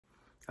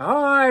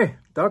Hi,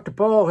 Dr.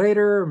 Paul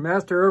Haider,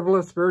 Master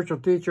Herbalist, Spiritual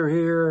Teacher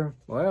here.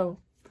 Well,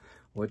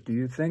 what do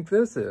you think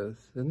this is?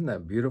 Isn't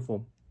that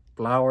beautiful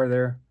flower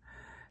there?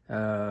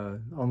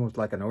 Almost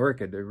like an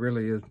orchid. It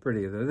really is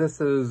pretty.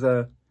 This is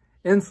an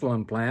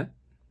insulin plant,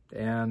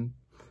 and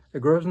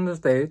it grows in the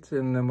States,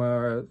 in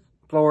the,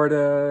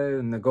 Florida,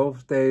 in the Gulf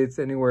States,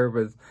 anywhere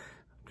but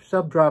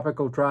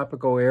subtropical,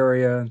 tropical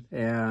area,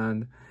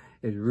 and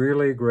it's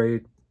really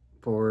great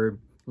for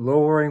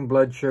lowering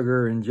blood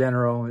sugar in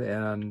general,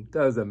 and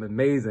does an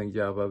amazing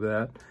job of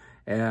that,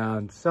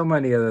 and so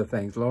many other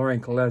things,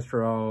 lowering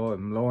cholesterol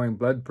and lowering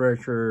blood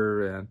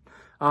pressure, and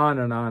on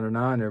and on and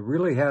on. It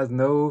really has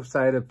no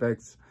side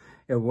effects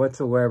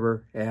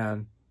whatsoever,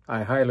 and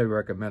I highly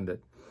recommend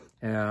it.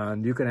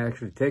 And you can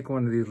actually take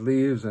one of these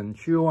leaves and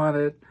chew on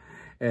it,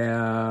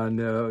 and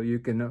you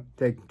can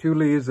take 2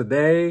 leaves a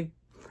day,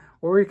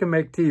 or you can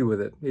make tea with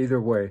it, either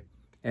way.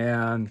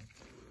 And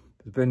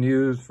it's been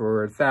used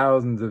for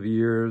thousands of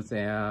years,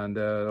 and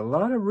a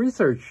lot of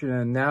research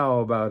now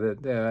about it.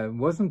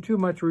 Wasn't too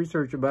much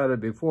research about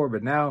it before,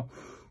 but now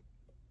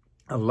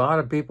a lot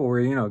of people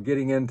were,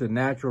 getting into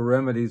natural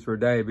remedies for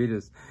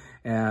diabetes,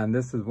 and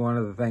this is one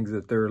of the things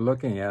that they're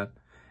looking at.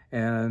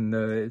 And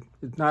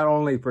it's not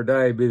only for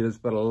diabetes,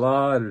 but a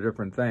lot of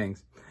different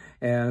things.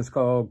 And it's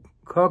called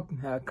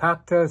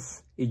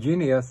Cactus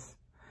igenius.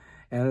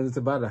 And it's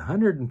about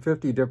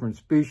 150 different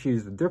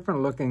species,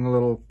 different looking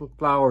little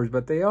flowers,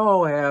 but they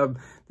all have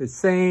the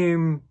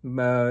same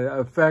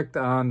effect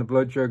on the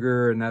blood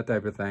sugar and that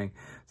type of thing.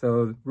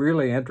 So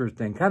really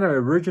interesting. Kind of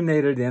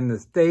originated in the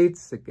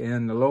States,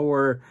 in the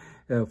lower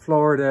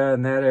Florida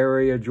and that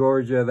area,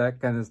 Georgia, that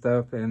kind of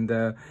stuff.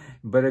 And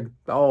but it's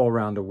all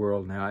around the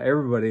world now.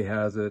 Everybody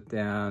has it,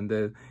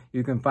 and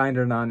you can find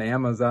it on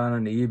Amazon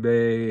and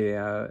eBay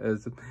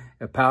as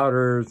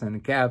powders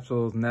and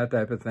capsules and that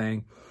type of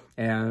thing.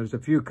 And there's a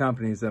few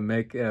companies that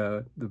make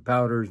the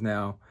powders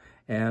now,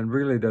 and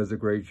really does a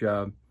great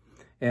job.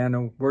 And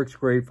it works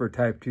great for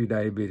type 2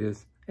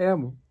 diabetes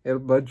and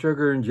blood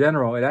sugar in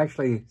general. It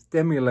actually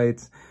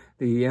stimulates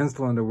the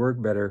insulin to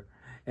work better,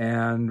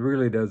 and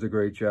really does a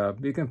great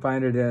job. You can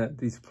find it in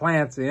these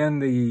plants in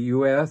the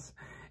U.S.,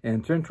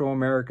 and Central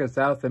America,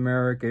 South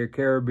America,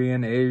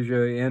 Caribbean,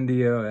 Asia,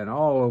 India, and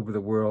all over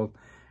the world.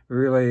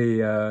 Really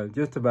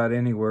just about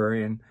anywhere.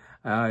 And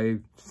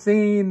I've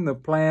seen the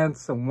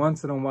plants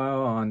once in a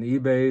while on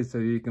eBay, so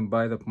you can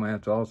buy the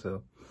plants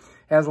also.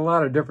 Has a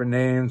lot of different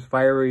names.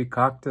 Fiery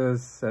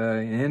cactus.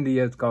 In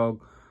India, it's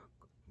called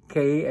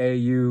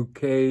Kaukend.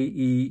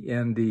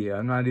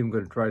 I'm not even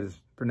going to try to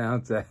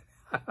pronounce that.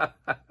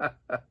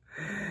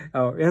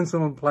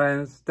 Insulin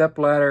plant,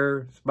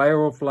 stepladder,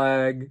 spiral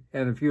flag,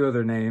 and a few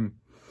other names.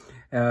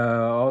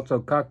 Also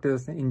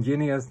Cactus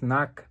ingenius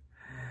nak.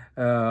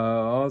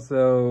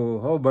 Also a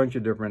whole bunch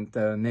of different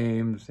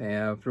names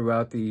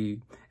throughout the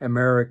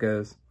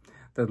Americas.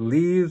 The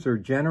leaves are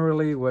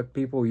generally what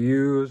people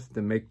use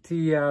to make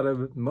tea out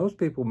of it. Most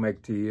people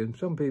make tea, and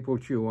some people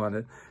chew on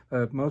it.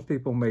 Most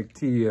people make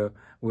tea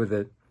with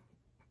it.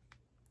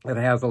 It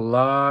has a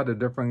lot of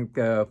different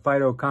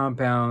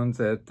phytocompounds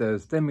that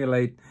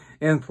stimulate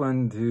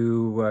insulin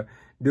to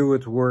do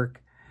its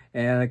work,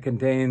 and it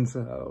contains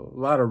a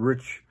lot of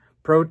rich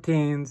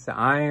proteins,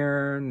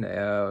 iron,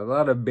 a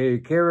lot of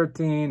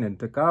beta-carotene and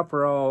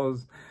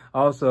tocopherols,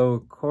 also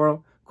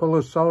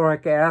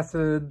cholesterolic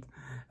acid,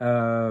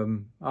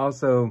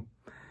 also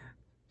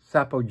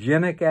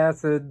sapogenic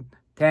acid,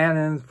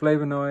 tannins,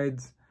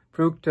 flavonoids,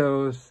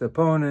 fructose,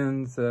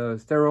 saponins,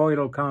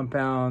 steroidal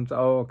compounds,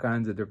 all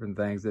kinds of different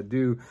things that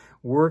do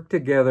work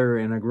together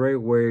in a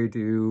great way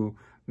to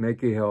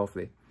make you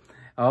healthy.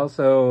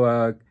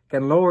 Also,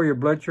 can lower your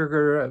blood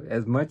sugar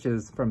as much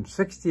as from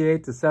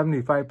 68 to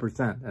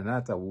 75%, and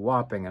that's a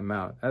whopping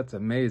amount. That's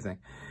amazing.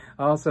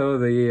 Also,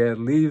 the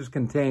leaves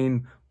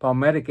contain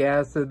palmitic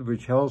acid,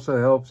 which also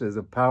helps as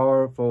a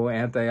powerful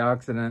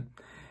antioxidant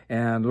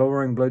and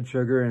lowering blood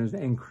sugar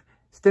and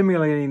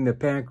stimulating the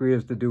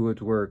pancreas to do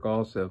its work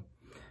also.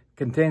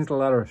 Contains a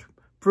lot of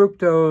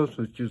fructose,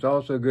 which is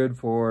also good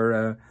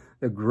for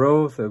the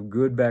growth of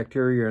good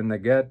bacteria in the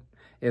gut.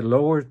 It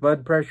lowers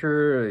blood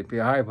pressure. If you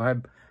have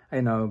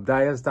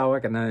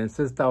diastolic and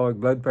systolic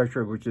blood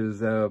pressure, which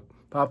is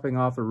popping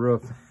off the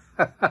roof,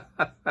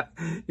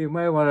 you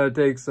might want to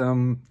take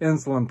some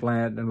insulin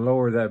plant and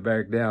lower that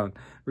back down.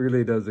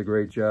 Really does a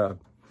great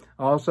job.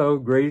 Also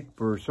great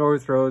for sore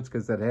throats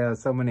because it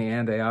has so many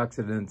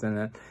antioxidants in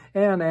it.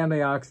 And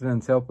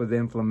antioxidants help with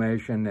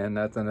inflammation, and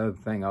that's another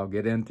thing I'll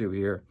get into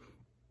here.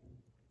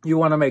 You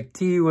want to make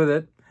tea with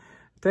it.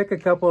 Take a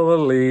couple of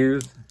the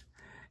leaves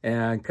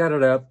and cut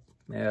it up.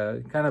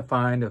 Kind of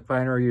fine. The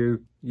finer you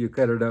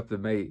cut it up,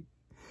 the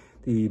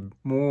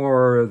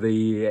more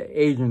the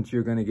agents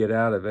you're going to get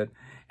out of it.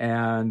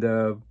 And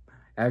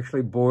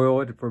actually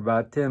boil it for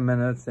about 10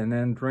 minutes, and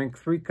then drink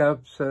 3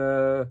 cups,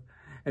 boil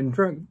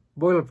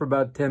it for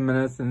about 10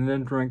 minutes, and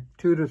then drink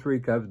 2 to 3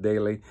 cups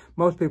daily.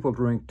 Most people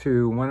drink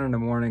 2, 1 in the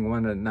morning,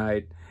 1 at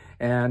night.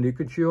 And you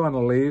could chew on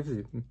the leaves,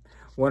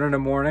 1 in the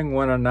morning,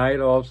 1 at night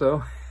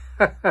also.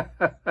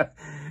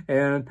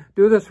 And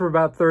do this for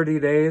about 30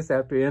 days.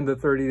 After the end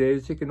of 30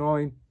 days, you can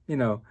only,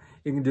 you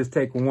can just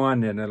take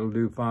one and it'll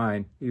do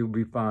fine. You'll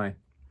be fine.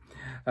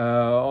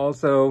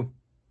 Also,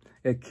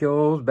 it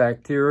kills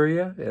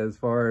bacteria, as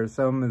far as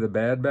some of the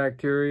bad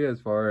bacteria,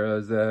 as far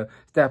as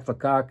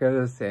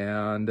Staphylococcus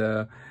and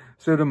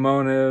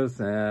Pseudomonas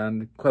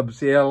and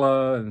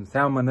Klebsiella and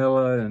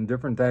Salmonella and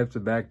different types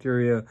of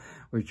bacteria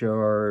which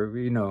are,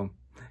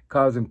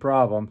 causing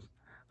problems.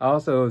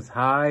 Also, it's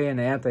high in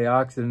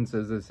antioxidants,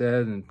 as I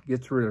said, and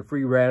gets rid of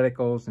free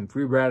radicals, and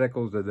free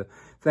radicals are the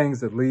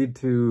things that lead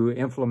to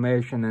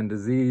inflammation and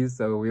disease,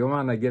 so we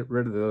want to get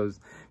rid of those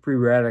free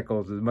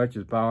radicals as much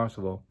as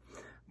possible.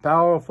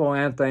 Powerful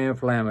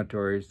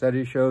anti-inflammatory.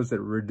 Study shows that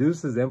it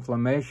reduces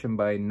inflammation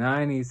by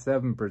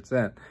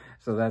 97%,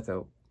 so that's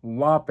a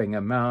whopping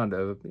amount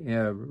of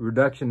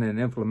reduction in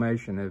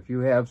inflammation. If you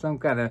have some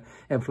kind of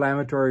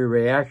inflammatory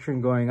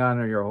reaction going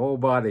on in your whole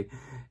body,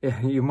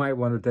 you might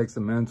want to take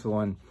some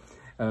insulin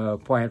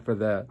plant for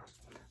that.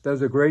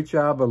 Does a great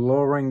job of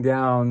lowering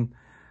down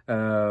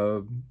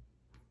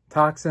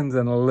toxins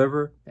in the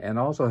liver, and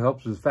also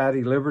helps with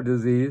fatty liver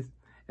disease,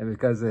 and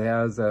because it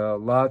has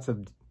lots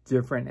of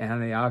different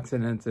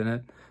antioxidants in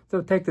it. So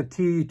take the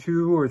tea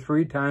 2 or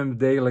 3 times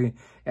daily,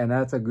 and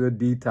that's a good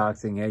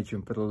detoxing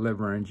agent for the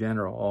liver in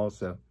general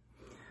also.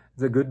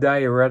 It's a good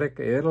diuretic.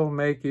 It'll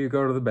make you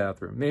go to the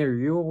bathroom. Maybe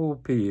you will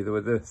pee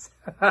with this.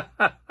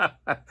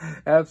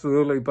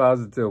 Absolutely,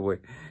 positively.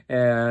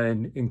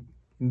 And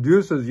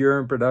induces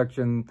urine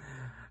production.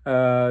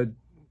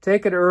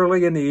 Take it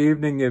early in the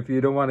evening if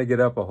you don't want to get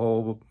up a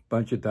whole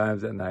bunch of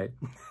times at night.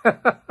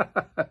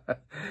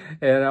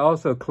 And it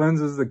also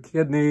cleanses the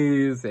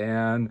kidneys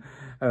and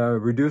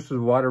reduces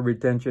water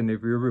retention.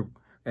 If you're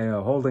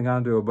holding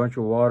on to a bunch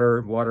of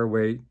water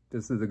weight,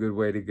 this is a good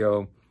way to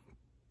go.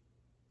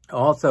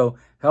 Also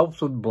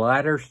helps with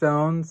bladder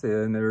stones,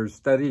 and there's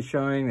studies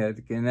showing that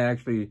it can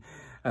actually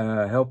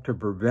help to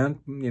prevent,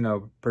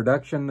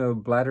 production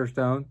of bladder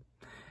stones.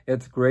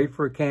 It's great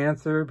for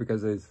cancer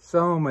because there's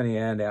so many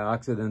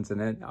antioxidants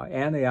in it.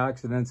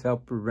 Antioxidants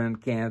help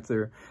prevent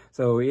cancer.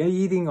 So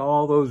eating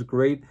all those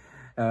great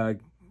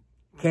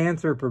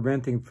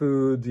cancer-preventing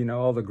foods,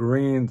 all the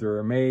greens are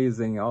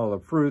amazing, all the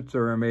fruits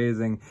are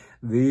amazing.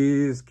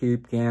 These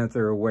keep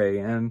cancer away.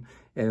 And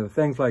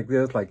things like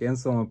this, like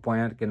Insulin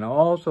Plant, can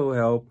also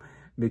help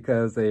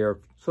because they are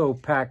so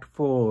packed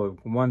full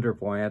of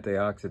wonderful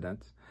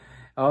antioxidants.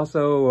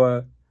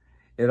 Also,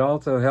 it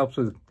also helps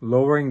with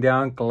lowering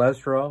down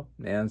cholesterol,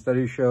 and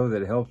studies show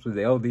that it helps with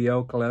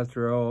LDL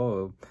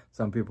cholesterol.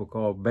 Some people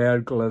call it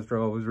bad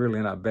cholesterol. It's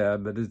really not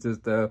bad, but it's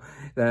just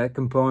that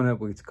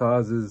component which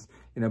causes,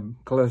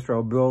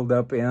 cholesterol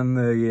buildup in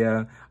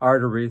the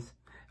arteries.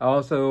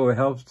 Also, it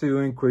helps to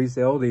increase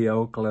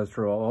LDL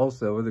cholesterol,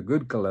 also the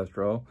good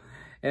cholesterol,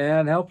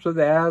 and helps with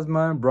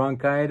asthma and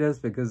bronchitis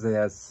because it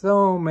has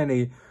so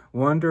many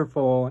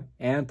wonderful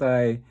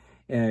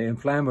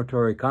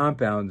anti-inflammatory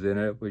compounds in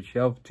it, which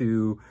help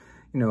to,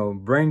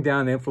 bring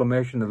down the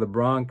inflammation of the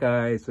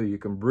bronchi so you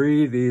can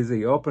breathe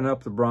easy, open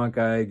up the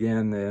bronchi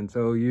again, and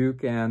so you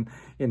can,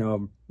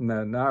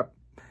 not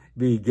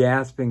be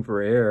gasping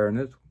for air.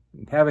 And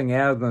having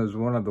asthma is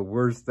one of the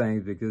worst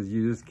things because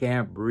you just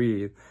can't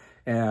breathe.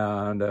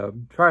 And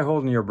try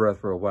holding your breath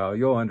for a while.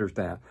 You'll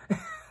understand.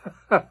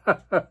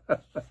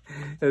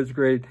 It's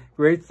great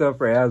stuff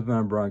for asthma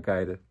and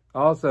bronchitis.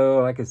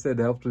 Also, like I said,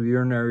 it helps with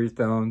urinary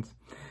stones.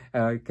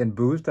 It can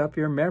boost up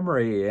your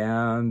memory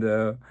and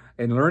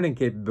learning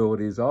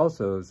capabilities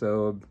also.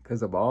 So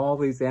because of all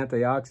these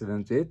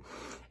antioxidants,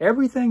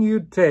 everything you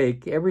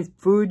take, every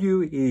food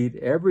you eat,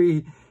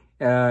 every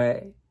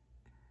herb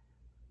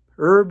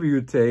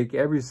you take,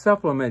 every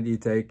supplement you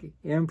take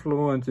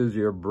influences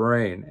your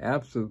brain.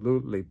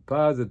 Absolutely,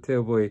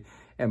 positively.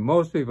 And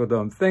most people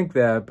don't think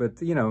that,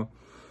 but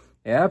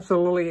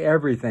absolutely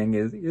everything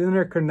is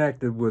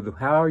interconnected with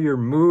how your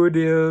mood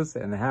is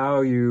and how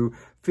you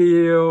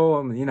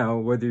feel,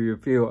 whether you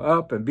feel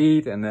up and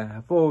beat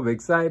and full of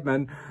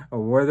excitement, or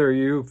whether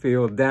you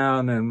feel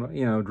down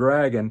and,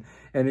 dragging.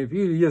 And if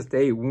you just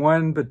ate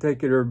one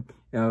particular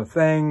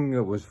thing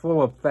that was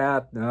full of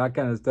fat and that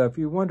kind of stuff,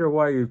 you wonder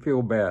why you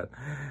feel bad.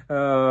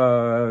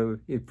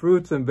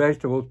 Fruits and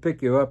vegetables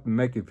pick you up and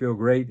make you feel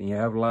great, and you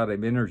have a lot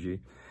of energy.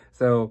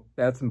 So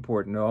that's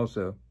important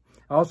also.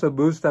 Also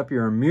boost up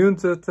your immune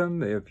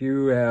system. If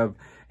you have,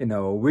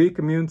 a weak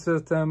immune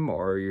system,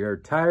 or you're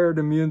tired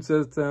immune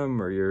system,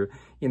 or you're,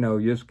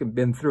 just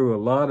been through a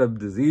lot of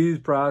disease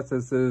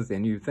processes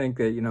and you think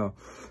that,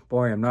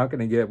 boy, I'm not going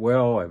to get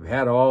well. I've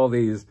had all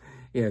these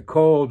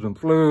colds and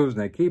flus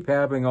and I keep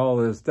having all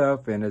this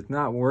stuff and it's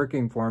not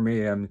working for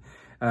me. And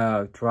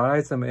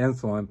try some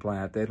Insulin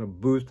Plant. It'll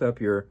boost up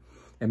your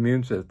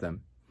immune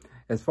system.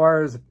 As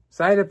far as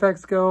side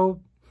effects go,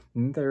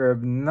 there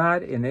have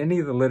not in any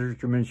of the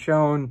literature been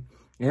shown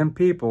in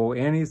people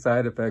any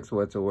side effects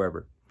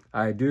whatsoever.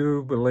 I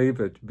do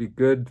believe it to be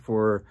good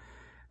for,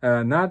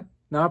 not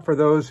for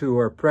those who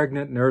are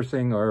pregnant,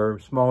 nursing, or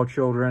small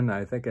children.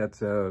 I think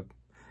that's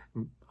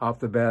off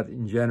the bat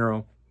in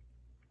general.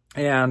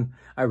 And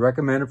I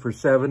recommend it for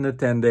 7 to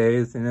 10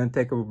 days and then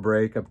take a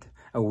break of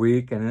a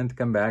week and then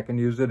come back and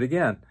use it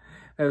again.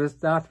 And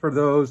it's not for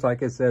those,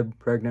 like I said,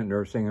 pregnant,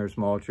 nursing, or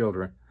small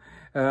children.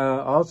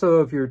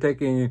 Also, if you're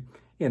taking,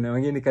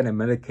 any kind of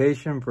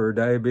medication for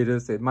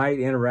diabetes, it might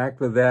interact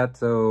with that,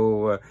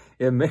 so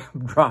it may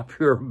drop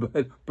your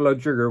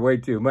blood sugar way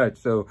too much.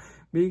 So,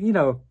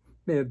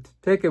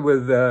 take it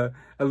with a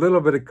little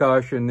bit of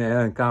caution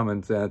and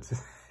common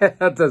sense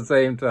at the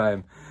same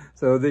time.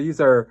 So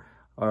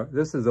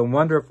this is a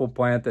wonderful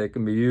plant that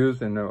can be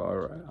used on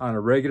a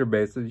regular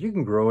basis. You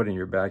can grow it in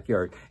your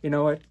backyard. You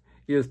know what?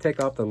 You just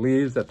take off the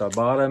leaves at the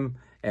bottom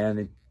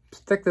and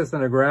stick this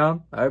in the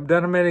ground. I've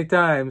done it many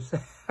times.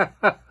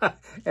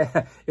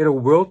 It'll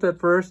wilt at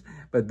first,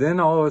 but then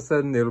all of a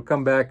sudden it'll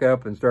come back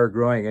up and start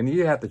growing, and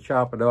you have to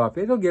chop it off.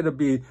 It'll get to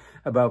be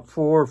about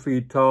 4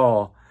 feet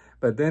tall,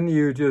 but then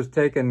you just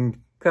take and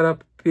cut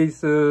up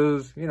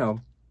pieces,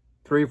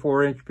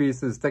 3-4 inch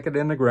pieces, stick it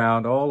in the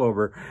ground all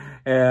over,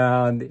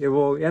 and it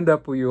will end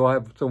up where you'll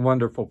have some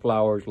wonderful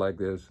flowers like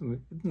this.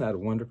 Isn't that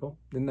wonderful?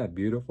 Isn't that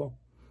beautiful?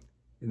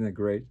 Isn't that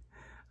great?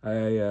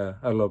 I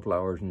love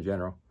flowers in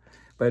general.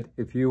 But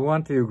if you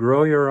want to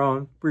grow your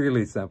own,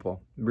 really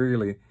simple,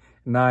 really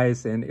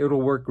nice, and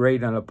it'll work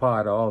great in a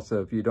pot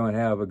also. If you don't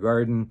have a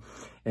garden,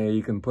 and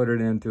you can put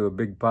it into a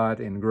big pot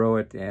and grow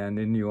it, and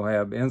then you'll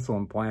have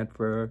insulin plant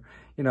for,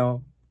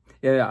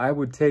 I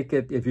would take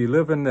it, if you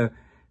live in the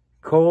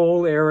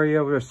cold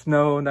area with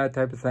snow and that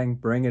type of thing,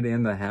 bring it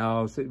in the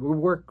house. It will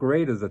work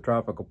great as a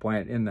tropical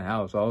plant in the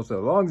house also,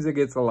 as long as it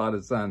gets a lot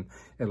of sun.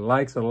 It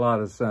likes a lot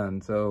of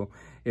sun, so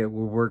it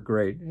will work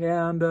great.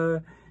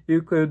 And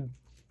you could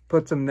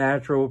put some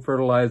natural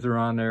fertilizer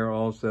on there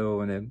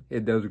also, and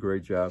it does a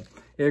great job.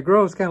 It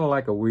grows kind of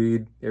like a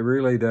weed. It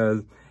really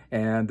does,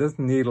 and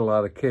doesn't need a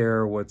lot of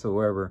care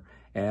whatsoever,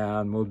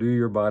 and will do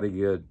your body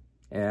good.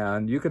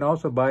 And you can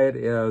also buy it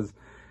as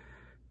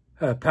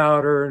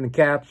powder and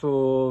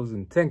capsules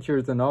and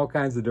tinctures and all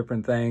kinds of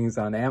different things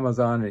on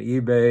Amazon and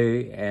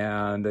eBay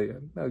and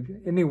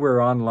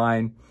anywhere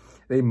online.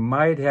 They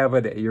might have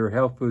it at your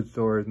health food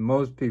stores.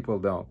 Most people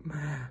don't.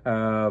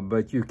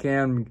 But you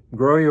can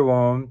grow your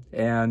own,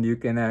 and you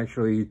can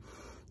actually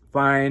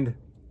find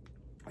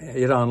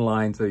it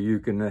online so you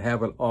can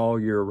have it all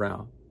year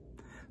round.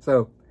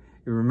 So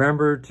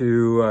remember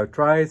to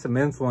try some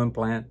insulin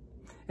plant,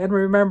 and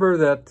remember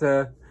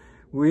that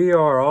we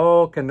are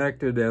all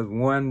connected as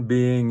one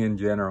being in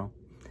general.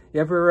 You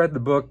ever read the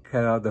book,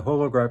 The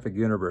Holographic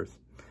Universe?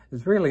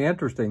 It's really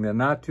interesting that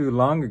not too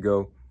long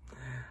ago,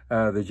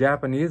 the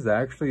Japanese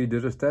actually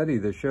did a study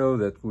to show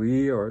that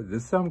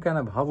there's some kind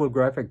of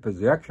holographic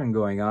projection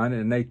going on,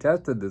 and they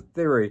tested this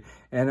theory,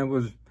 and it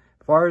was, as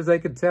far as they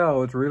could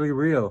tell, it's really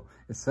real.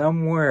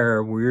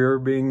 Somewhere we're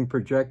being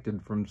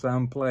projected from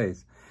some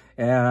place.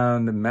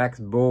 And Max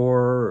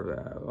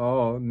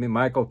Bohr,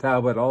 Michael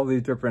Talbot, all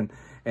these different,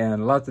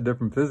 and lots of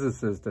different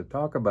physicists that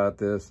talk about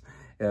this,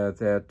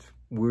 that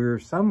we're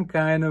some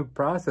kind of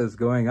process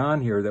going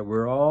on here that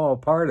we're all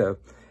part of.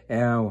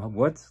 And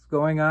what's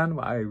going on,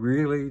 I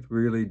really,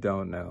 really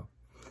don't know.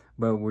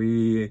 But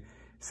we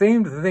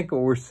seem to think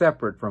we're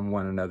separate from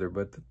one another.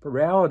 But the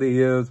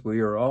reality is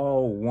we are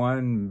all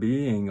one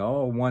being,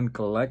 all one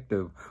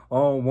collective,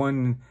 all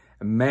one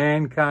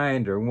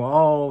mankind, or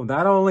all,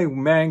 not only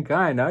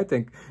mankind. I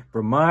think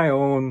from my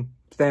own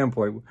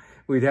standpoint,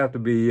 we'd have to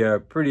be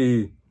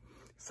pretty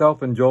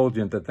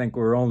self-indulgent to think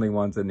we're only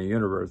ones in the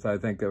universe. I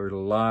think there are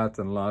lots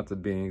and lots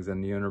of beings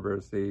in the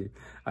universe.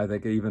 I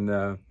think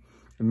even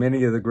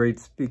many of the great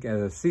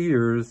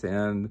seers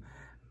and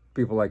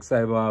people like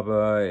Sai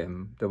Baba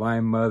and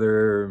Divine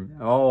Mother,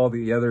 all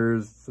the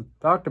others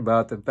talked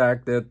about the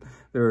fact that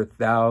there are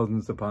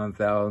thousands upon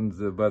thousands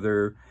of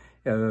other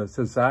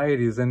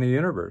societies in the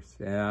universe.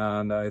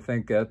 And I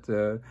think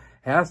that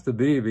has to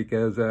be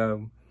because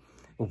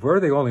if we're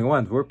the only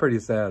ones, we're pretty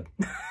sad.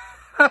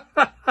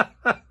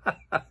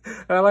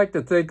 I like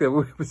to think that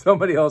we're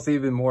somebody else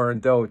even more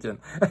intelligent.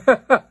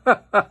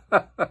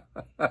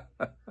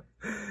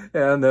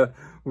 And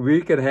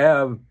we could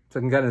have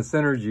some kind of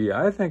synergy,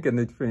 I think, in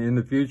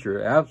the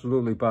future,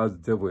 absolutely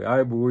positively.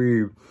 I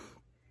believe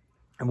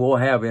we'll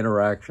have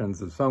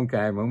interactions of some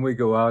kind when we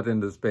go out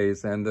into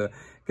space and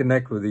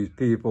connect with these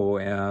people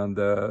and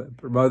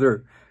from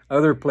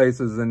other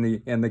places in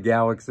the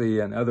galaxy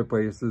and other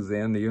places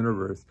in the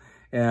universe.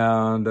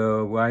 And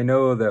I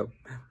know that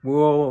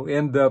we'll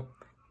end up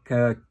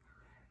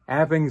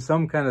having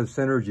some kind of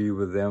synergy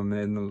with them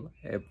and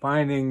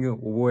finding a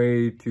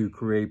way to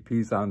create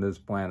peace on this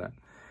planet.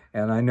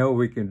 And I know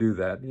we can do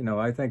that.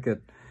 I think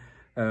that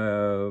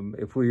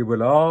if we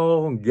would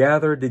all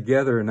gather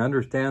together and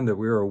understand that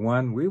we are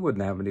one, we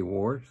wouldn't have any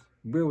wars.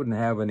 We wouldn't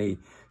have any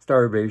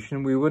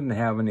starvation. We wouldn't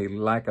have any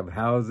lack of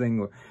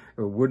housing,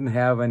 or wouldn't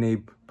have any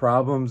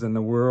problems in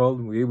the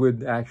world. We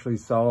would actually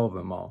solve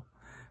them all.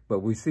 But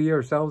we see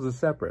ourselves as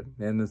separate,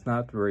 and it's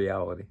not the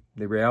reality.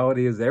 The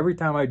reality is every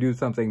time I do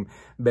something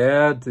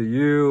bad to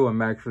you,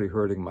 I'm actually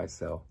hurting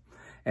myself.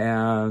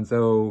 And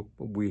so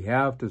we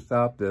have to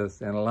stop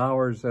this and allow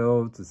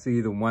ourselves to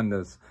see the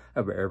oneness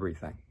of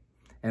everything.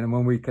 And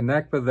when we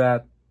connect with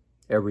that,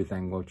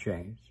 everything will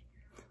change.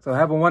 So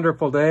have a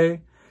wonderful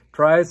day.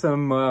 Try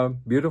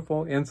some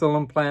beautiful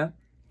insulin plant.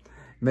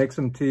 Make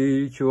some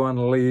tea, chew on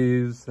the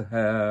leaves,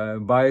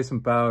 buy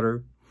some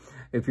powder.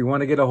 If you want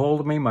to get a hold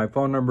of me, my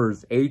phone number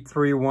is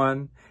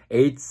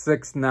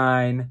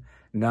 831-869-9119.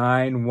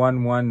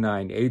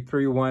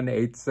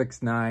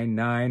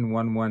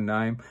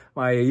 831-869-9119.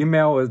 My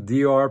email is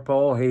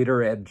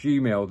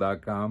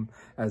drpaulhaider@gmail.com.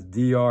 That's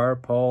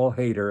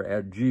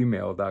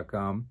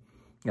drpaulhaider@gmail.com.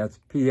 That's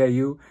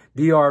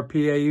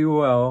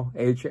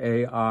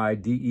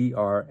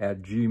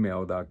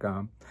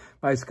drpaulhaider@gmail.com.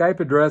 My Skype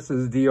address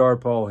is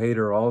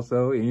drpaulhaider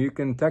also, and you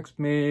can text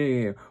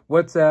me,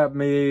 WhatsApp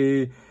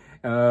me,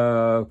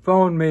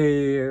 phone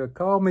me,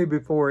 call me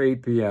before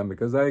 8 p.m.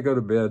 because I go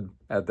to bed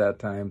at that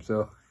time.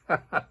 So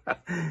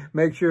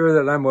make sure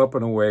that I'm up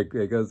and awake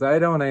because I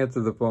don't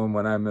answer the phone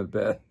when I'm in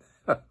bed.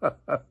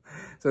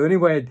 So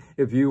anyway,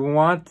 if you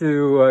want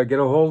to get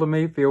a hold of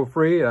me, feel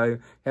free. I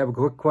have a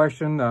quick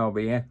question. I'll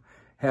be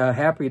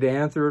happy to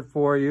answer it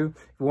for you.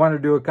 If you want to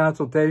do a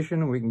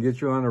consultation, we can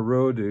get you on the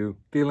road to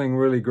feeling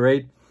really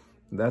great.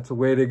 That's the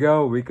way to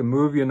go. We can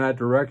move you in that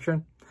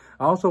direction.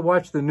 I also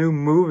watched the new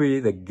movie,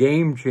 The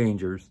Game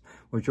Changers,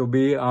 which will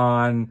be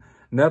on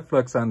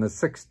Netflix on the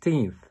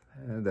 16th.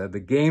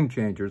 The Game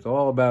Changers,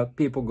 all about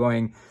people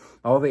going,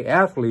 all the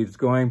athletes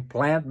going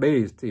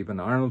plant-based, even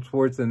Arnold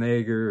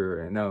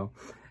Schwarzenegger,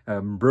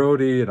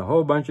 Brody, and a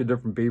whole bunch of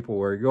different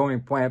people are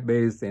going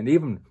plant-based, and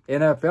even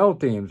NFL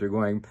teams are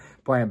going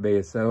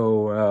plant-based.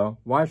 So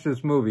watch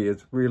this movie.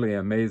 It's really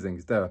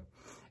amazing stuff.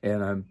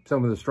 And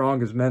some of the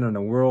strongest men in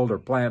the world are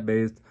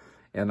plant-based,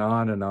 and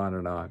on and on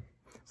and on.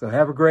 So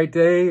have a great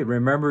day.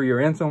 Remember your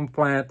insulin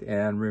plant,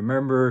 and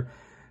remember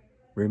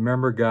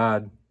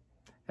God,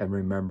 and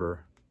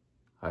remember,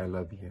 I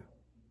love you.